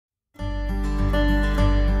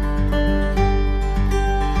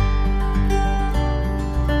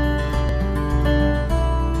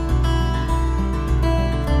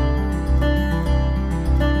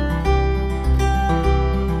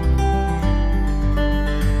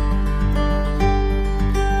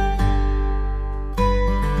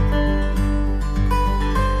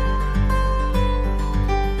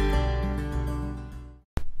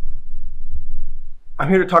I'm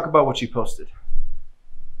here to talk about what she posted.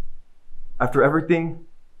 After everything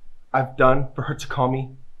I've done for her to call me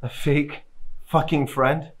a fake fucking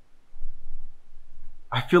friend,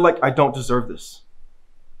 I feel like I don't deserve this.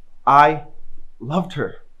 I loved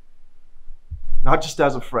her, not just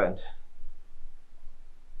as a friend.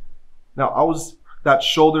 Now, I was that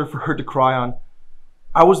shoulder for her to cry on.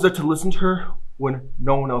 I was there to listen to her when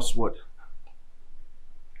no one else would.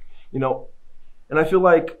 And I feel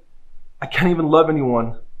like I can't even love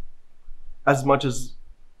anyone as much as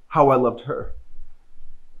how I loved her.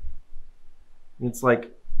 And it's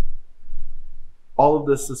like all of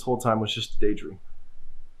this whole time was just a daydream.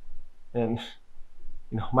 And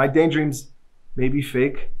my daydreams may be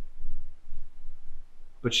fake,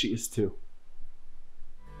 but she is too.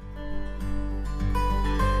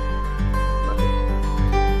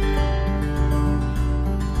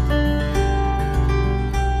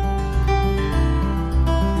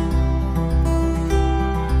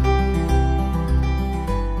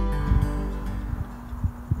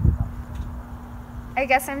 I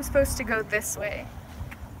guess I'm supposed to go this way.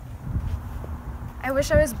 I wish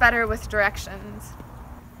I was better with directions.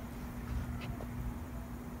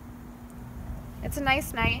 It's a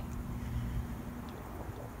nice night.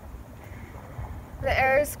 The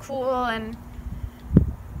air is cool and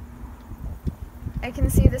I can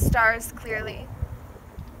see the stars clearly.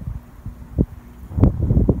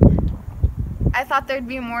 I thought there'd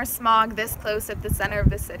be more smog this close at the center of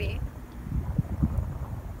the city.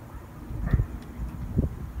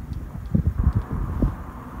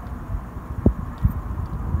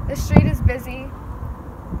 The street is busy,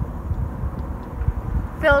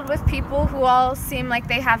 filled with people who all seem like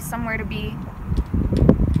they have somewhere to be.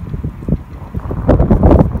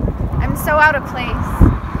 I'm so out of place.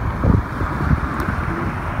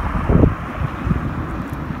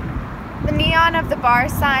 The neon of the bar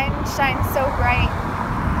sign shines so bright.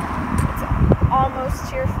 It's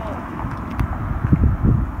almost cheerful.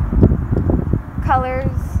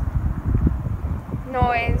 Colors,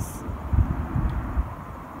 noise.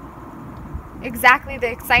 Exactly the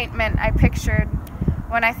excitement I pictured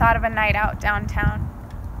when I thought of a night out downtown.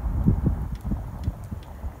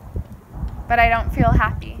 But I don't feel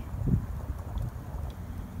happy.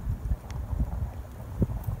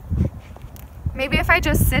 Maybe if I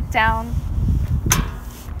just sit down,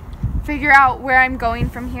 figure out where I'm going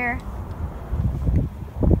from here.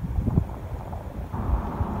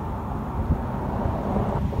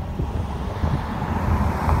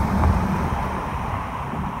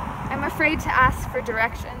 I'm afraid to ask for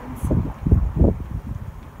directions.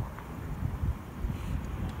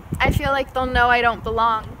 I feel like they'll know I don't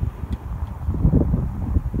belong.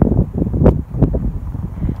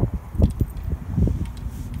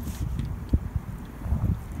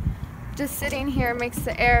 Just sitting here makes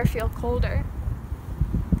the air feel colder.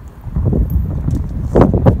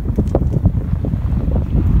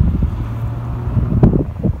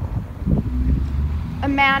 A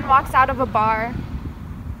man walks out of a bar.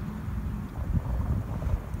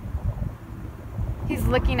 He's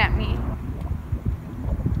looking at me.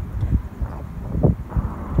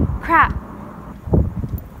 Crap.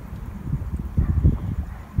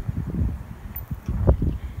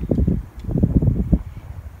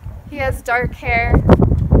 He has dark hair,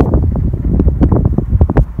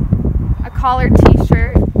 a collared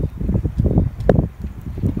t-shirt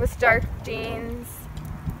with dark jeans,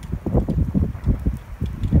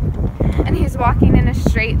 and he's walking in a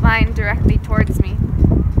straight line directly towards me.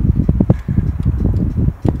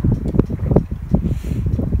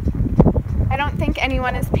 I don't think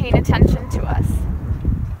anyone is paying attention to us.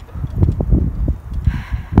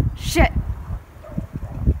 Shit.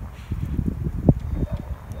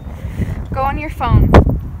 Go on your phone.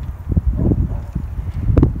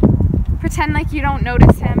 Pretend like you don't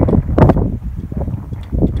notice him.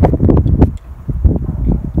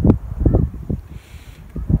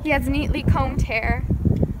 He has neatly combed hair.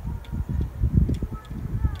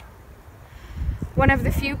 One of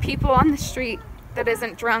the few people on the street that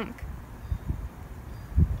isn't drunk.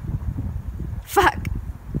 Fuck.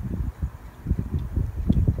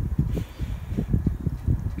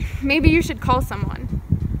 Maybe you should call someone.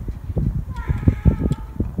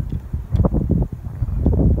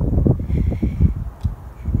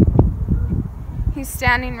 He's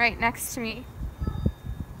standing right next to me.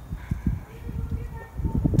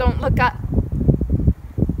 Don't look up.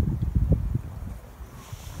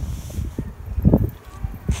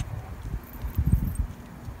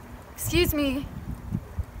 Excuse me.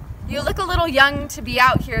 You look a little young to be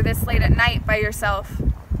out here this late at night by yourself.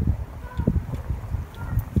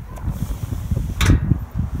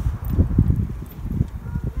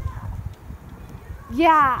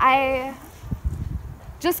 Yeah, I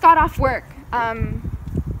just got off work.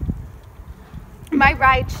 My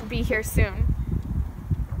ride should be here soon.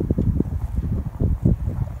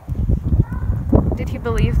 Did he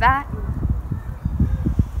believe that?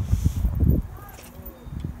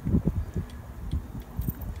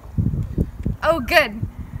 Oh, good.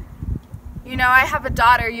 You know, I have a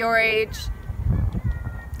daughter your age,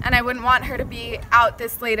 and I wouldn't want her to be out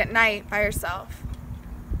this late at night by herself.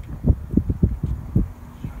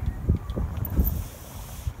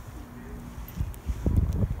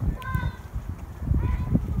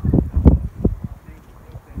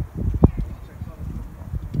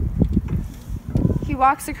 He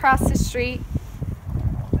walks across the street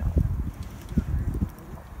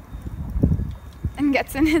and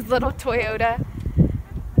gets in his little Toyota.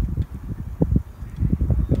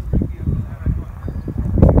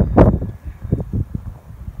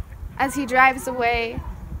 As he drives away,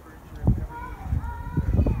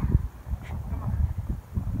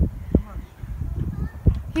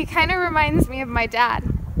 he kind of reminds me of my dad.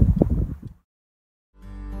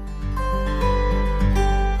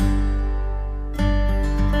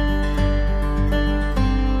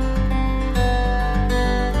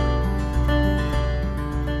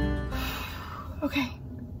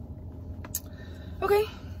 Okay.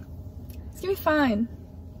 It's gonna be fine.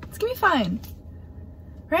 It's gonna be fine.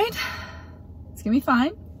 Right? It's gonna be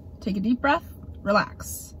fine. Take a deep breath.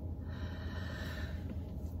 Relax.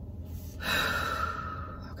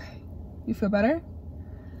 Okay. You feel better?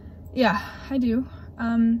 Yeah, I do.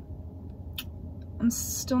 I'm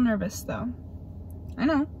still nervous though. I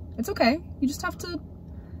know. It's okay. You just have to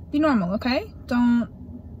be normal, okay? Don't,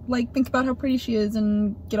 like, think about how pretty she is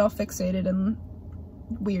and get all fixated and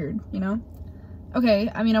weird, you know?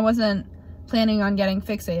 Okay, I mean, I wasn't planning on getting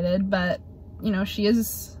fixated, but, you know,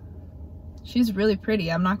 she's really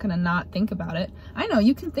pretty. I'm not gonna not think about it. I know,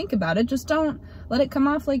 you can think about it, just don't let it come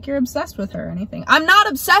off like you're obsessed with her or anything. I'm not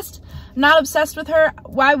obsessed! I'm not obsessed with her.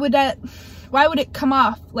 Why would it come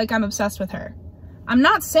off like I'm obsessed with her? I'm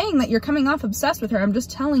not saying that you're coming off obsessed with her. I'm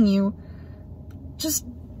just telling you, just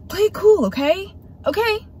play it cool, okay?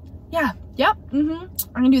 Okay? Yeah, yep,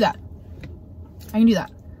 I can do that. I can do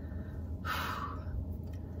that.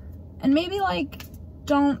 And maybe, like,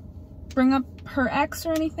 don't bring up her ex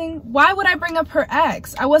or anything. Why would I bring up her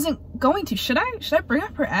ex? I wasn't going to. Should I bring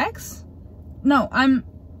up her ex? No, I'm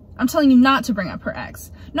telling you not to bring up her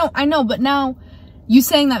ex. No, I know, but now you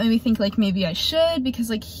saying that made me think, like, maybe I should, because,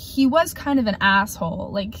 like, he was kind of an asshole.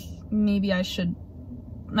 Like, maybe I should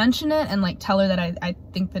mention it and, like, tell her that I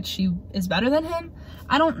think that she is better than him.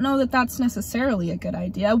 I don't know that that's necessarily a good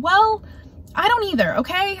idea. Well, I don't either,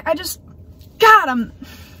 okay? God,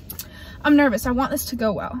 I'm nervous. I want this to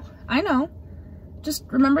go well. I know. Just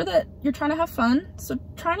remember that you're trying to have fun, so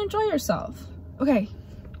try and enjoy yourself. Okay.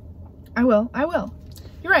 I will.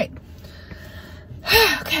 You're right.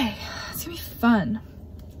 Okay. It's gonna be fun.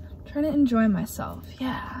 I'm trying to enjoy myself.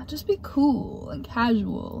 Yeah. Just be cool and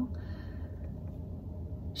casual.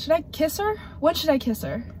 Should I kiss her? When should I kiss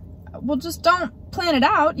her? Well, just don't plan it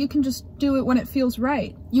out. You can just do it when it feels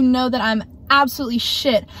right. You know that I'm absolutely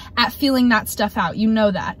shit at feeling that stuff out. You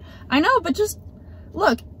know that. I know, but just,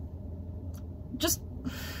 look, just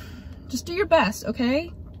do your best,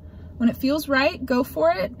 okay? When it feels right, go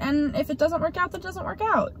for it, and if it doesn't work out, then it doesn't work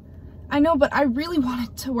out. I know, but I really want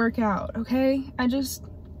it to work out, okay?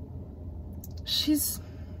 She's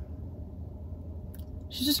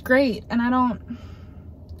just great, and I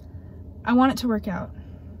want it to work out.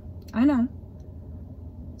 I know.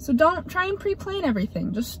 So don't try and pre-plan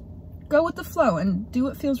everything. Just go with the flow and do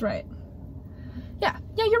what feels right. Yeah,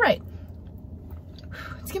 you're right.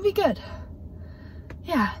 It's gonna be good.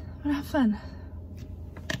 Yeah, I'm gonna have fun.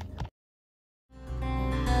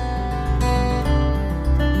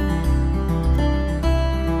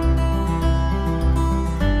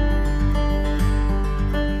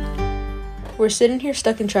 We're sitting here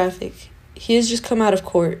stuck in traffic. He has just come out of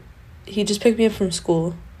court. He just picked me up from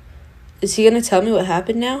school. Is he gonna tell me what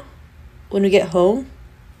happened now? When we get home?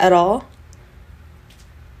 At all?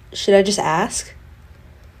 Should I just ask?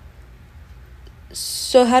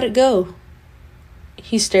 So how'd it go?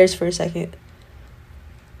 He stares for a second.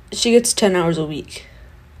 She gets 10 hours a week.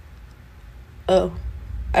 Oh,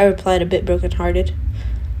 I replied a bit brokenhearted.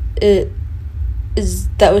 Is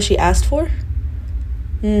that what she asked for?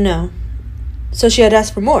 No. So she had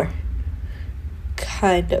asked for more?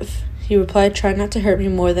 Kind of. He replied, trying not to hurt me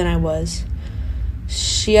more than I was.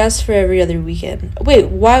 She asked for every other weekend. Wait,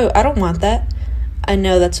 why? I don't want that. I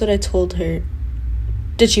know, that's what I told her.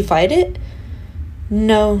 Did she fight it?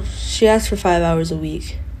 No, she asked for 5 hours a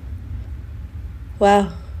week.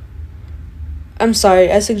 Wow. I'm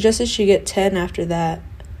sorry, I suggested she get 10 after that.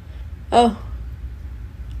 Oh.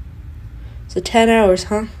 So 10 hours,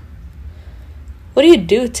 huh? What do you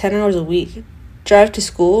do 10 hours a week? Drive to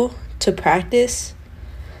school? To practice?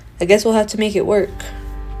 I guess we'll have to make it work.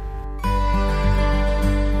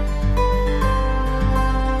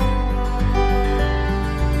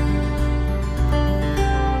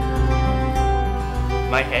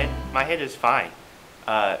 My head is fine.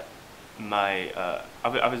 I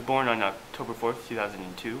was born on October 4th,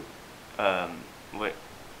 2002. What?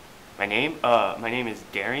 My name? My name is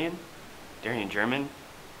Darian. Darian German.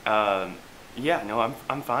 Yeah, no,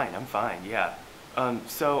 I'm fine. I'm fine. Yeah.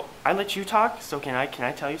 So I let you talk. So can I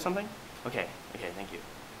tell you something? Okay. Thank you.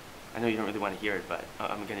 I know you don't really want to hear it, but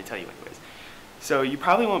I'm gonna tell you anyways. So you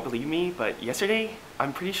probably won't believe me, but yesterday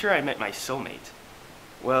I'm pretty sure I met my soulmate.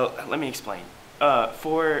 Well, let me explain.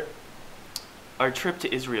 For our trip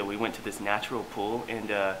to Israel, we went to this natural pool, and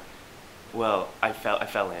well, I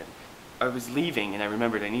fell in. I was leaving, and I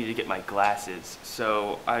remembered I needed to get my glasses,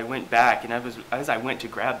 so I went back, and as I went to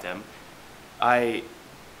grab them, I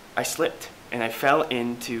slipped, and I fell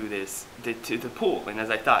into the pool. And as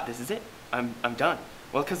I thought, this is it, I'm done.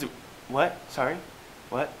 Well, what? Sorry,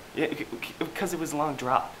 what? Yeah, because it was a long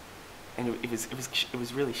drop, and it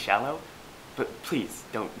was really shallow. But please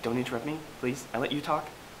don't interrupt me, please. I let you talk.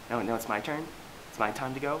 No, it's my turn. It's my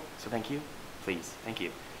time to go. So thank you, please. Thank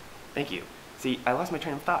you. See, I lost my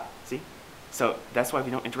train of thought. See, so that's why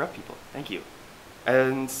we don't interrupt people. Thank you.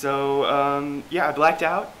 And so yeah, I blacked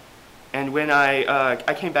out. And when I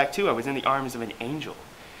came back to, I was in the arms of an angel,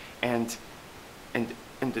 and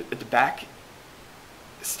the back.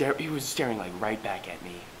 He was staring like right back at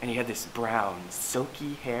me, and he had this brown,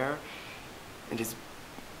 silky hair, and his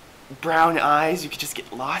brown eyes you could just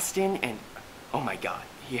get lost in, and oh my god,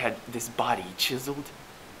 he had this body chiseled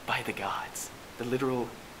by the gods, the literal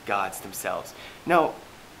gods themselves. No,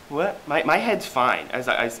 what? My head's fine. As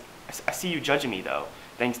I see you judging me though.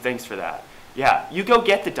 Thanks for that. Yeah, you go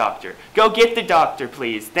get the doctor. Go get the doctor,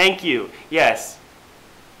 please. Thank you. Yes.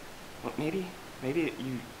 Well, maybe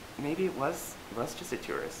it was just a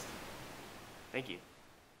tourist. Thank you.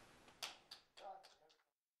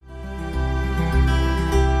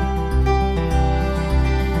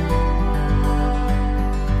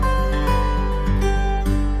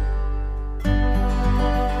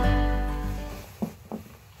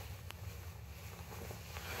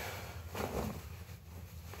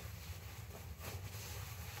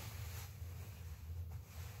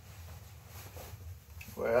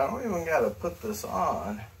 Well, I don't even gotta put this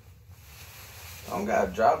on. I don't got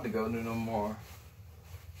a job to go to no more.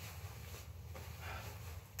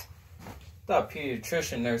 Thought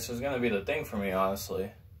pediatrician nurse was gonna be the thing for me,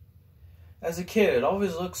 honestly. As a kid, it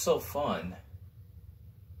always looked so fun.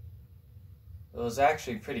 It was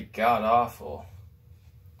actually pretty god-awful.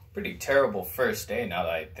 Pretty terrible first day now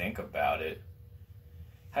that I think about it.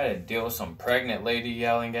 Had to deal with some pregnant lady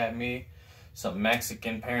yelling at me, some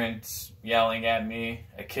Mexican parents yelling at me,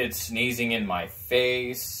 a kid sneezing in my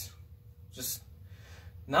face. Just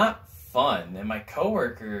not fun. And my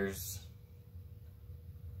coworkers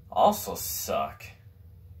also suck.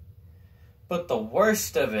 But the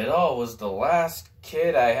worst of it all was the last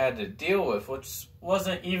kid I had to deal with, which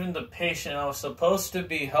wasn't even the patient I was supposed to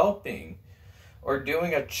be helping or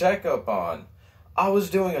doing a checkup on. I was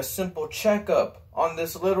doing a simple checkup on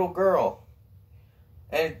this little girl.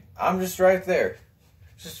 And I'm just right there.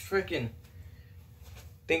 Just freaking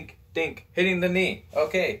think, hitting the knee.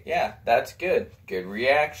 Okay, yeah, that's good. Good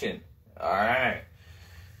reaction. Alright.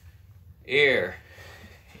 Ear.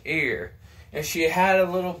 And she had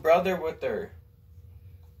a little brother with her.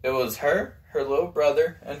 It was her little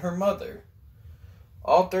brother, and her mother.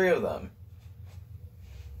 All three of them.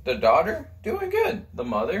 The daughter, doing good. The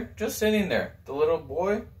mother, just sitting there. The little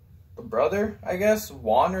boy, the brother, I guess,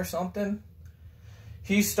 Juan or something.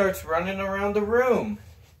 He starts running around the room.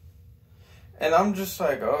 And I'm just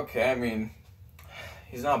like, okay, I mean,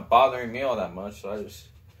 he's not bothering me all that much, so I just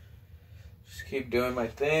keep doing my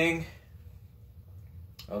thing.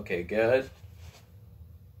 Okay, good.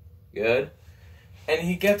 And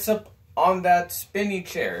he gets up on that spinny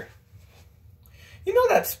chair. You know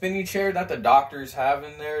that spinny chair that the doctors have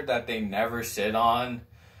in there that they never sit on?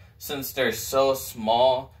 Since they're so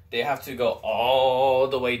small, they have to go all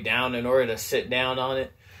the way down in order to sit down on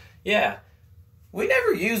it. Yeah, we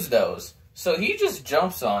never use those. So he just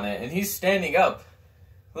jumps on it, and he's standing up,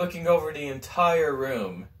 looking over the entire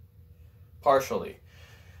room, partially.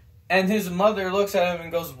 And his mother looks at him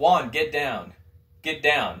and goes, Juan, get down. Get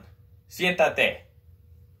down. Siéntate.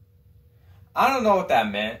 I don't know what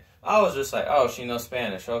that meant. I was just like, oh, she knows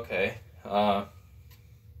Spanish. Okay.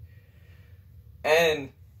 And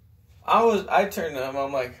I turned to him,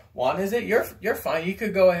 I'm like, Juan, is it? You're fine. You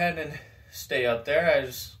could go ahead and stay up there.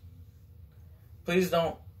 Please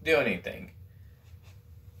don't do anything.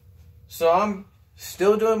 So I'm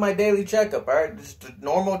still doing my daily checkup, alright? Just a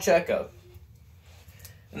normal checkup.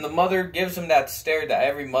 And the mother gives him that stare that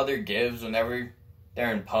every mother gives whenever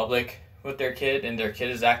they're in public with their kid and their kid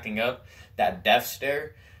is acting up. That death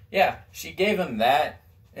stare. Yeah, she gave him that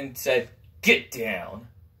and said, get down.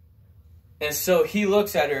 And so he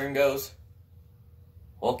looks at her and goes,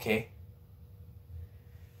 okay.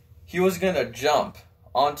 He was going to jump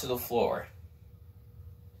onto the floor.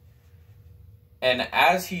 And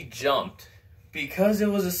as he jumped, because it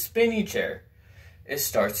was a spinny chair, it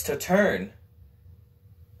starts to turn.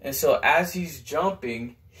 And so as he's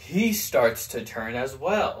jumping, he starts to turn as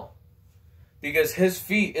well. Because his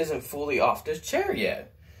feet isn't fully off the chair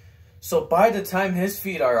yet. So by the time his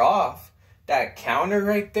feet are off, that counter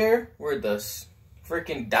right there, where the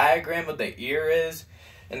freaking diagram of the ear is,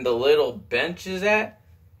 and the little bench is at,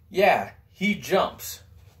 yeah, he jumps.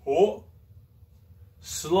 Oh,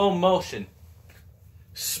 slow motion.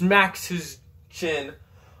 Smacks his chin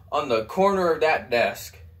on the corner of that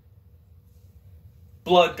desk.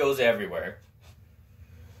 Blood goes everywhere.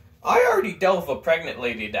 I already dealt with a pregnant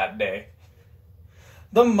lady that day.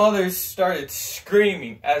 The mother started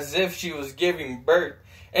screaming as if she was giving birth.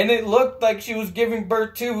 And it looked like she was giving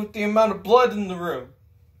birth too with the amount of blood in the room.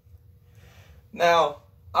 Now,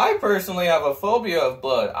 I personally have a phobia of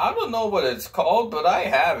blood. I don't know what it's called, but I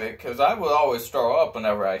have it because I would always throw up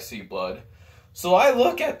whenever I see blood. So I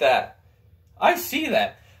look at that. I see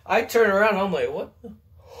that. I turn around and I'm like, what the?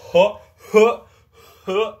 Huh, huh,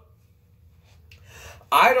 huh.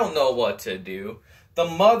 I don't know what to do. The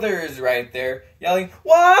mother is right there yelling,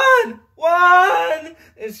 Juan! Juan!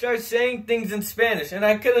 And starts saying things in Spanish. And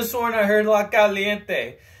I could have sworn I heard La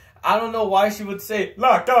Caliente. I don't know why she would say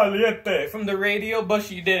La Caliente from the radio, but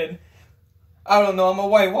she did. I don't know. I'm a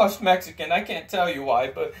whitewashed Mexican. I can't tell you why,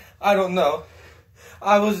 but I don't know.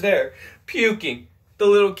 I was there, puking. The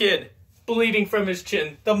little kid, bleeding from his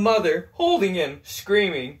chin. The mother, holding him,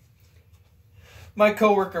 screaming. My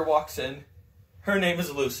coworker walks in. Her name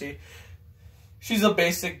is Lucy. She's a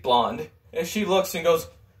basic blonde. And she looks and goes,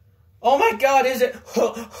 oh my God, is it?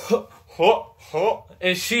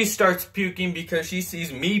 And she starts puking because she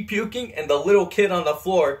sees me puking and the little kid on the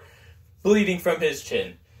floor bleeding from his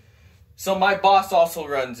chin. So my boss also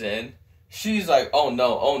runs in. She's like, oh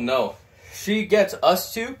no, oh no. She gets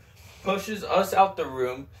us two, pushes us out the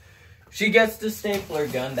room. She gets the stapler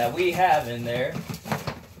gun that we have in there.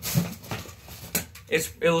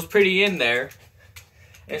 It was pretty in there.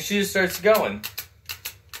 And she just starts going.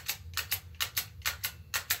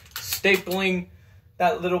 Stapling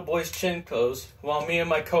that little boy's chin closed while me and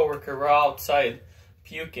my coworker were outside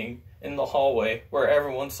puking in the hallway where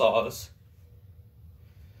everyone saw us.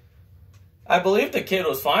 I believe the kid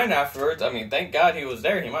was fine afterwards. I mean, thank God he was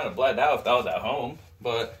there. He might have bled out if I was at home.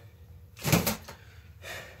 But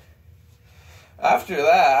after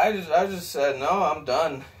that, I just said, no, I'm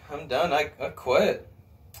done. I'm done. I quit.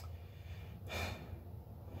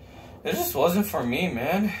 It just wasn't for me,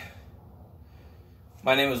 man.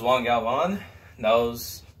 My name is Juan Galvan. That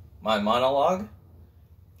was my monologue.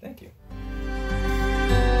 Thank you.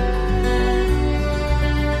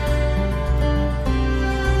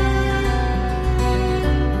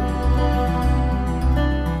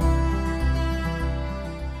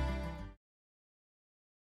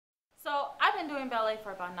 So I've been doing ballet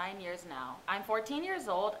for about 9 years now. I'm 14 years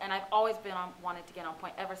old, and I've always been wanted to get on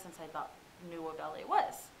point ever since I knew what ballet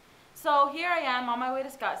was. So here I am on my way to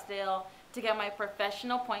Scottsdale to get my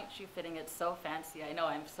professional point shoe fitting. It's so fancy. I know,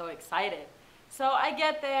 I'm so excited. So I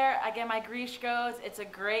get there, I get my Grishkos. It's a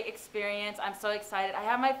great experience. I'm so excited. I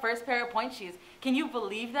have my first pair of point shoes. Can you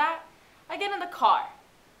believe that? I get in the car.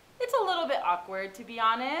 It's a little bit awkward, to be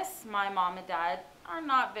honest. My mom and dad are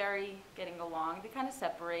not very getting along. They kind of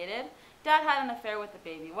separated. Dad had an affair with the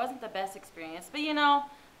baby. It wasn't the best experience, but you know,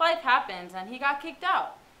 life happens, and he got kicked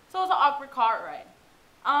out. So it was an awkward car ride.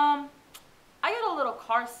 I get a little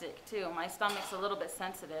car sick too. My stomach's a little bit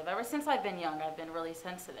sensitive. Ever since I've been young, I've been really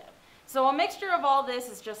sensitive. So a mixture of all this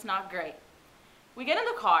is just not great. We get in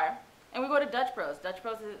the car and we go to Dutch Bros. Dutch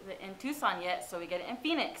Bros isn't in Tucson yet, so we get it in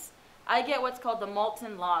Phoenix. I get what's called the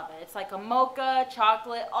molten lava. It's like a mocha,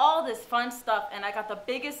 chocolate, all this fun stuff, and I got the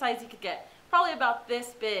biggest size you could get, probably about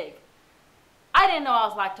this big. I didn't know I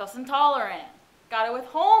was lactose intolerant. Got it with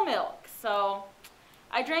whole milk, so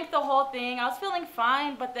I drank the whole thing. I was feeling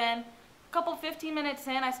fine, but then a couple 15 minutes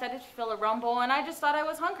in, I started to feel a rumble, and I just thought I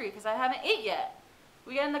was hungry because I haven't ate yet.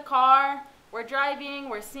 We get in the car. We're driving,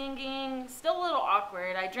 we're singing, still a little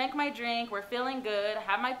awkward. I drank my drink, we're feeling good, I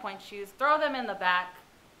have my point shoes, throw them in the back,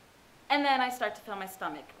 and then I start to feel my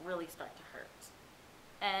stomach really start to hurt.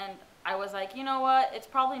 And I was like, you know what, it's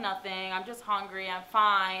probably nothing, I'm just hungry, I'm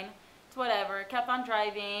fine, it's whatever. Kept on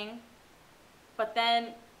driving, but then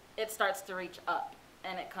it starts to reach up,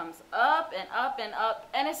 and it comes up and up and up,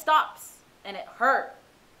 and it stops, and it hurt.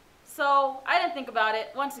 So I didn't think about it.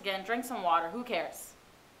 Once again, drink some water, who cares?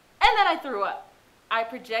 And then I threw up. I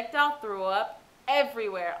projectile threw up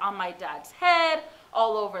everywhere, on my dad's head,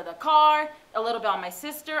 all over the car, a little bit on my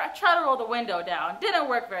sister. I tried to roll the window down. Didn't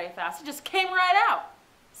work very fast. It just came right out.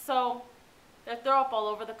 So there's throw up all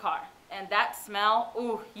over the car. And that smell,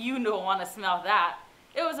 ooh, you don't want to smell that.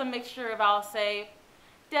 It was a mixture of, I'll say,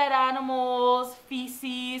 dead animals,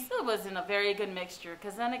 feces. It wasn't a very good mixture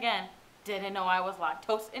because then again, didn't know I was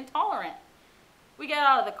lactose intolerant. We get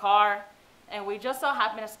out of the car, and we just so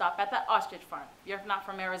happen to stop at that ostrich farm. You're not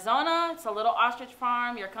from Arizona, it's a little ostrich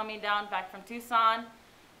farm. You're coming down back from Tucson.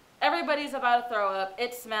 Everybody's about to throw up.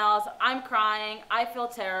 It smells. I'm crying. I feel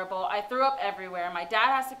terrible. I threw up everywhere. My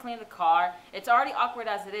dad has to clean the car. It's already awkward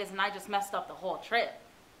as it is, and I just messed up the whole trip.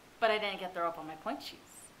 But I didn't get throw up on my point shoes,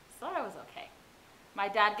 so I was okay. My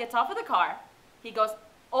dad gets off of the car. He goes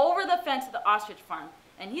over the fence of the ostrich farm,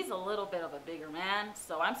 and he's a little bit of a bigger man,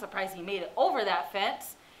 so I'm surprised he made it over that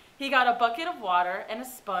fence. He got a bucket of water and a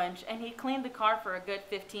sponge, and he cleaned the car for a good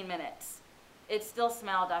 15 minutes. It still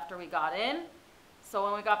smelled after we got in. So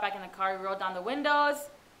when we got back in the car, we rolled down the windows,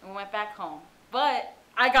 and we went back home. But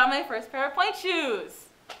I got my first pair of point shoes.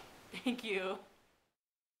 Thank you.